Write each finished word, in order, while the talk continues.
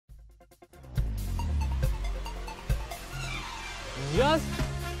Just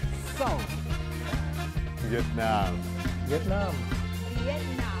so. Vietnam. Vietnam.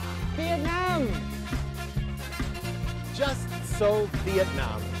 Vietnam. Vietnam. Just so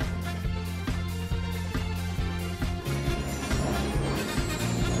Vietnam.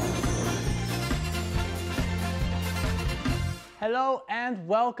 Hello and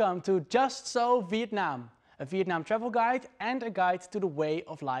welcome to Just So Vietnam, a Vietnam travel guide and a guide to the way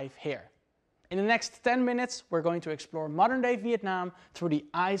of life here. In the next 10 minutes, we're going to explore modern-day Vietnam through the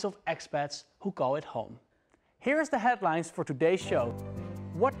eyes of expats who call it home. Here's the headlines for today's show.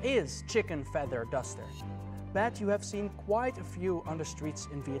 What is chicken feather duster? Bet you have seen quite a few on the streets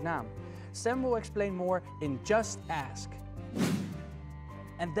in Vietnam. Sam will explain more in Just Ask.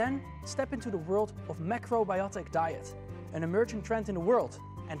 And then step into the world of macrobiotic diet, an emerging trend in the world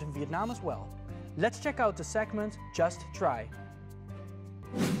and in Vietnam as well. Let's check out the segment Just Try.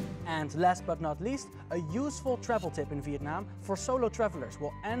 And last but not least, a useful travel tip in Vietnam for solo travelers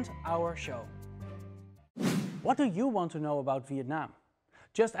will end our show. What do you want to know about Vietnam?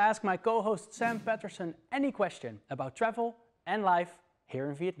 Just ask my co-host Sam Patterson any question about travel and life here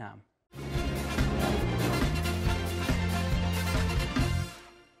in Vietnam.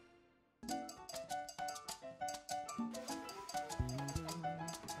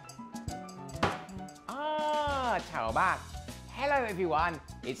 Chào bạn. Hello everyone,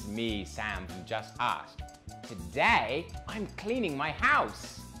 it's me, Sam from Just Ask. Today, I'm cleaning my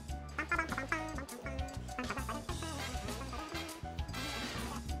house.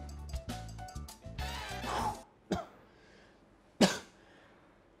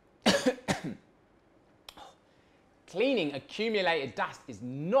 Cleaning accumulated dust is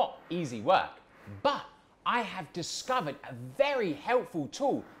not easy work, but I have discovered a very helpful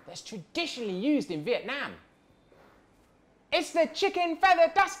tool that's traditionally used in Vietnam. It's the chicken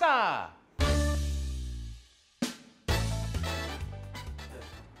feather duster!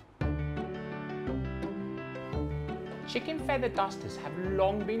 Chicken feather dusters have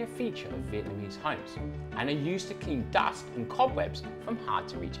long been a feature of Vietnamese homes and are used to clean dust and cobwebs from hard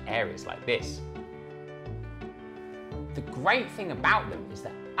to reach areas like this. The great thing about them is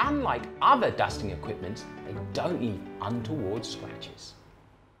that unlike other dusting equipment, they don't leave untoward scratches.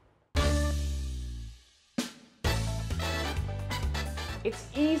 It's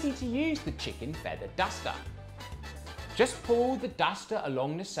easy to use the chicken feather duster. Just pull the duster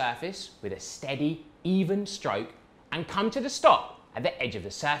along the surface with a steady, even stroke and come to the stop at the edge of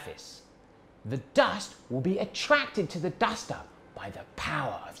the surface. The dust will be attracted to the duster by the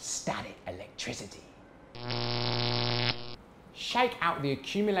power of static electricity. Shake out the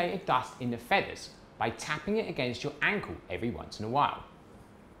accumulated dust in the feathers by tapping it against your ankle every once in a while.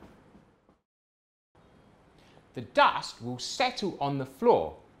 The dust will settle on the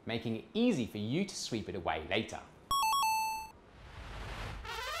floor, making it easy for you to sweep it away later.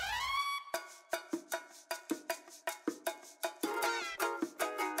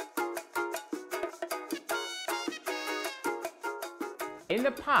 In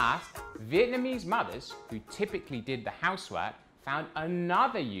the past, Vietnamese mothers, who typically did the housework, found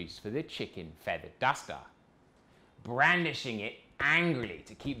another use for the chicken feather duster, brandishing it angrily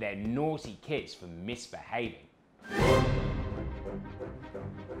to keep their naughty kids from misbehaving.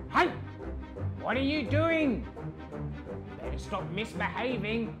 Hey! What are you doing? Better stop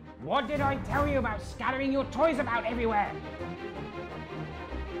misbehaving. What did I tell you about scattering your toys about everywhere?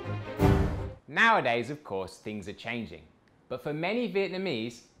 Nowadays, of course, things are changing. But for many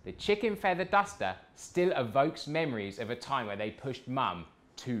Vietnamese, the chicken feather duster still evokes memories of a time where they pushed mum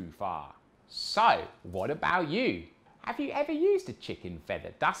too far. So, what about you? Have you ever used a chicken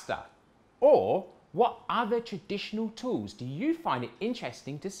feather duster? Or what other traditional tools do you find it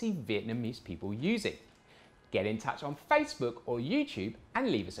interesting to see Vietnamese people using? Get in touch on Facebook or YouTube and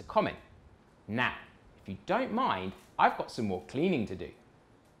leave us a comment. Now, if you don't mind, I've got some more cleaning to do.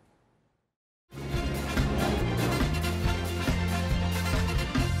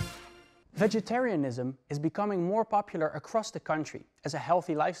 Vegetarianism is becoming more popular across the country as a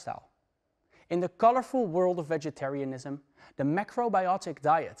healthy lifestyle. In the colorful world of vegetarianism, the macrobiotic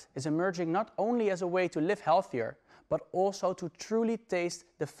diet is emerging not only as a way to live healthier, but also to truly taste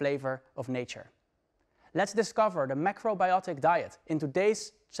the flavor of nature. Let's discover the macrobiotic diet in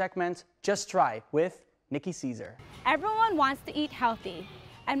today's segment Just Try with Nikki Caesar. Everyone wants to eat healthy,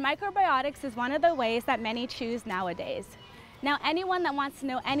 and microbiotics is one of the ways that many choose nowadays. Now, anyone that wants to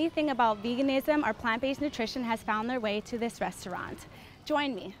know anything about veganism or plant-based nutrition has found their way to this restaurant.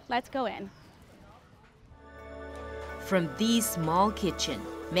 Join me, let's go in. From this small kitchen,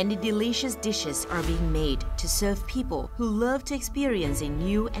 Many delicious dishes are being made to serve people who love to experience a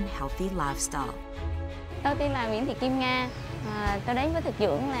new and healthy lifestyle. Đầu tiên là Nguyễn Thị Kim Nga. Tôi đến với thực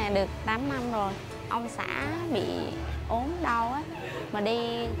dưỡng là được 8 năm rồi. Ông xã bị ốm đau á, mà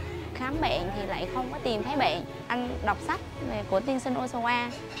đi khám bệnh thì lại không có tìm thấy bệnh. Anh đọc sách của tiên sinh Osawa,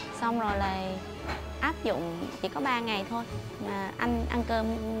 xong rồi là áp dụng chỉ có 3 ngày thôi. Mà anh ăn cơm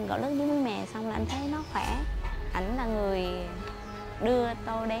gạo lứt với muối mè xong là anh thấy nó khỏe. Ảnh là người đưa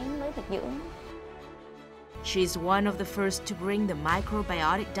tôi đến với thực dưỡng. She is one of the first to bring the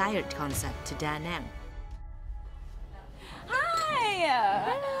microbiotic diet concept to Da Nang. Hi!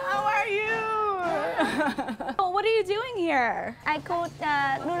 How are you? What are you doing here? I cooked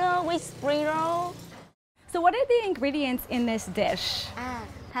noodle with spring roll. So what are the ingredients in this dish?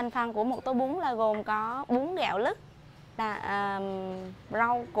 Thành phần của một tô bún là gồm có bún gạo lứt, là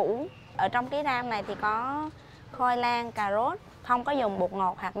rau củ. Ở trong cái ram này thì có khoai lang, cà rốt, không có dùng bột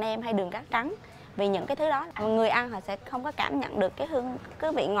ngọt, hạt nêm hay đường cát trắng. Vì những cái thứ đó người ăn họ sẽ không có cảm nhận được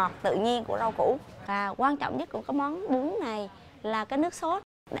cái vị ngọt tự nhiên của rau củ. Và quan trọng nhất của cái món bún này là cái nước sốt.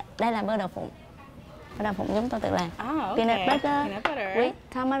 Đây là bơ đậu phụng. Bơ đậu phụng chúng tôi tự làm. Peanut butter with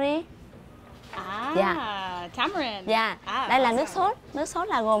tamarind. Tamarind. Đây là nước sốt. Nước sốt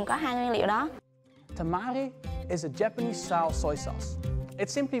là gồm có 2 nguyên liệu đó. Tamari is a Japanese-style soy sauce. It's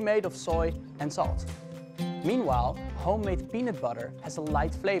simply made of soy and salt. Meanwhile, homemade peanut butter has a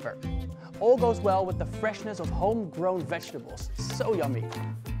light flavor. All goes well with the freshness of homegrown vegetables. So yummy.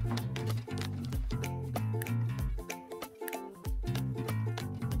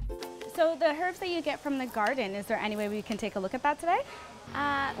 So the herbs that you get from the garden, is there any way we can take a look at that today?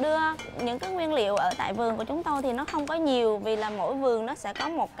 Đưa những cái nguyên liệu ở tại vườn của chúng tôi thì nó không có nhiều, vì là mỗi vườn nó sẽ có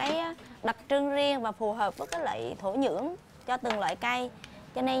một cái đặc trưng riêng và phù hợp với cái loại thổ nhưỡng cho từng loại cây.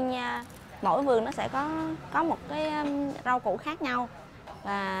 Cho nên mỗi vườn nó sẽ có một cái rau củ khác nhau.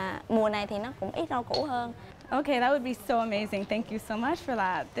 Và mùa này thì nó cũng ít rau củ hơn. Okay, that would be so amazing. Thank you so much for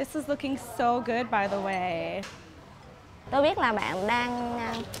that. This is looking so good, by the way. Tôi biết là bạn đang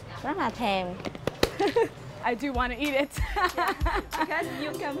rất là thèm. I do want to eat it. Because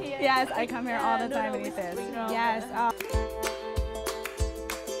you come here. Yes, I come here all the time and eat this. Yes.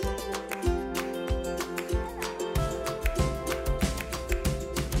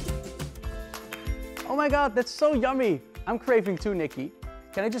 Oh my god, that's so yummy! I'm craving too, Nikki.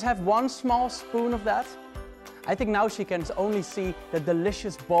 Can I just have one small spoon of that? I think now she can only see the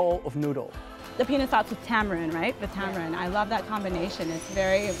delicious bowl of noodle. The peanut sauce with tamarind, right? The tamarind. I love that combination. It's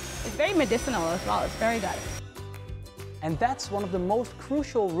very medicinal as well. It's very good. And that's one of the most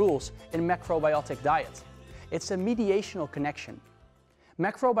crucial rules in macrobiotic diet. It's a mediational connection.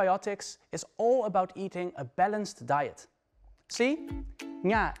 Macrobiotics is all about eating a balanced diet. See?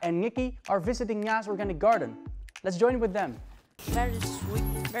 Nga and Nikki are visiting Nga's organic garden. Let's join with them. Very sweet.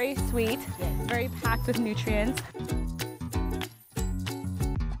 Very sweet, very packed with nutrients.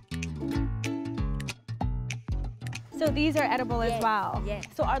 So these are edible as well? Yes.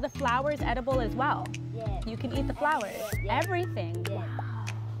 So are the flowers edible as well? Yes. You can eat the flowers? Yes. Everything? Yes. Wow.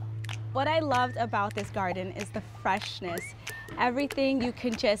 What I loved about this garden is the freshness. Everything you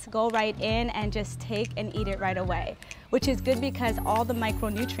can just go right in and just take and eat it right away, which is good because all the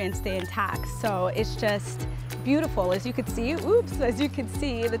micronutrients stay intact. So it's just beautiful. As you can see,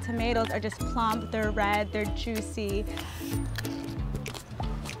 the tomatoes are just plump, they're red, they're juicy.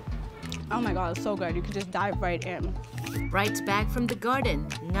 Oh my God, it's so good. You can just dive right in. Right back from the garden,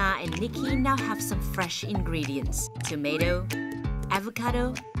 Nga and Nikki now have some fresh ingredients. Tomato,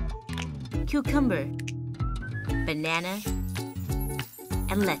 avocado, cucumber, banana,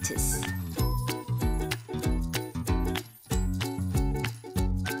 and lettuce.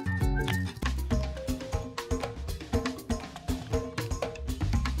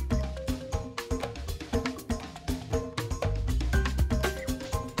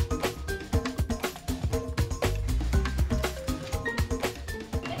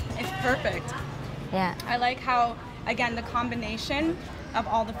 Perfect. Yeah. I like how, again, the combination of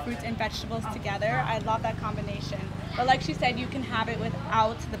all the fruits and vegetables together. I love that combination. But like she said, you can have it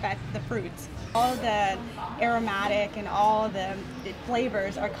without the fruits. All the aromatic and all the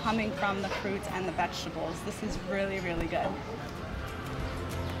flavors are coming from the fruits and the vegetables. This is really, really good.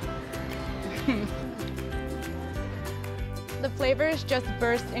 The flavors just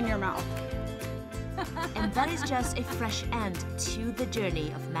burst in your mouth. And that is just a fresh end to the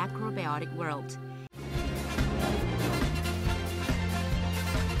journey of Macrobiotic World.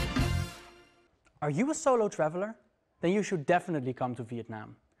 Are you a solo traveler? Then you should definitely come to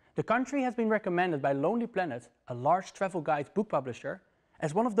Vietnam. The country has been recommended by Lonely Planet, a large travel guide book publisher,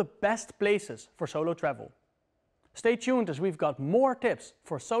 as one of the best places for solo travel. Stay tuned as we've got more tips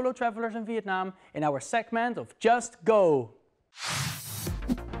for solo travelers in Vietnam in our segment of Just Go.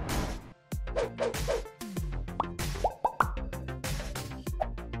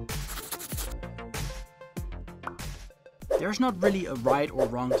 There's not really a right or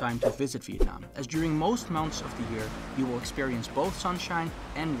wrong time to visit Vietnam, as during most months of the year you will experience both sunshine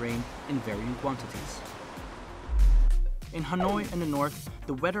and rain in varying quantities. In Hanoi and the north,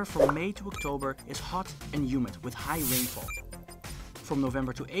 the weather from May to October is hot and humid with high rainfall. From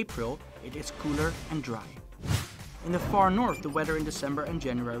November to April, it is cooler and dry. In the far north, the weather in December and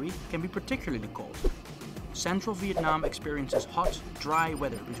January can be particularly cold. Central Vietnam experiences hot, dry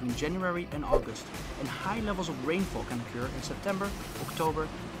weather between January and August, and high levels of rainfall can occur in September, October,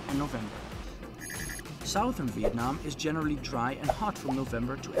 and November. Southern Vietnam is generally dry and hot from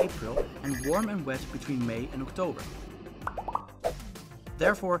November to April, and warm and wet between May and October.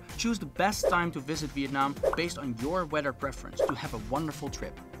 Therefore, choose the best time to visit Vietnam based on your weather preference to have a wonderful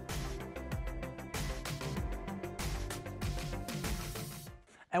trip.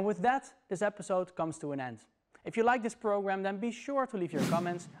 And with that, this episode comes to an end. If you like this program, then be sure to leave your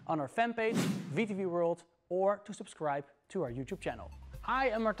comments on our fan page, VTV World, or to subscribe to our YouTube channel. I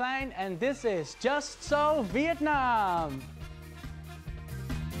am Martijn and this is Just So Vietnam!